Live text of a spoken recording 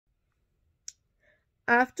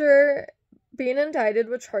after being indicted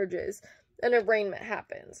with charges, an arraignment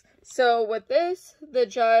happens. So with this, the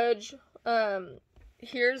judge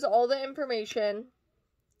hears all the information.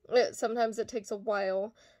 Sometimes it takes a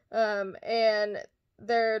while, and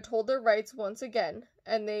they're told their rights once again,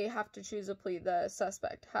 and they have to choose a plea. The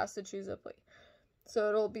suspect has to choose a plea. So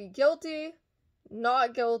it'll be guilty,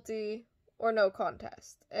 not guilty, or no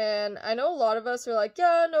contest. And I know a lot of us are like,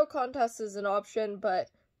 yeah, no contest is an option, but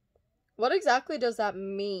what exactly does that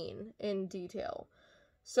mean in detail?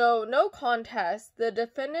 So, no contest, the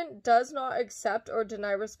defendant does not accept or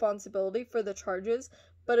deny responsibility for the charges,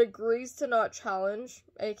 but agrees to not challenge,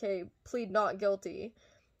 aka plead not guilty,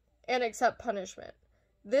 and accept punishment.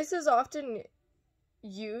 This is often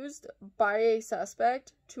used by a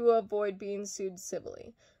suspect to avoid being sued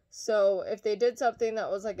civilly. So, if they did something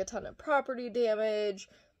that was like a ton of property damage,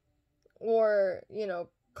 or,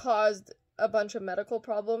 caused a bunch of medical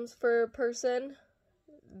problems for a person,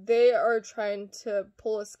 they are trying to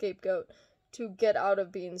pull a scapegoat to get out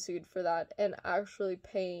of being sued for that and actually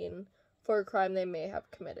paying for a crime they may have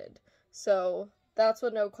committed. So that's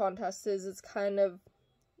what no contest is. It's kind of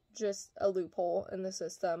just a loophole in the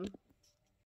system.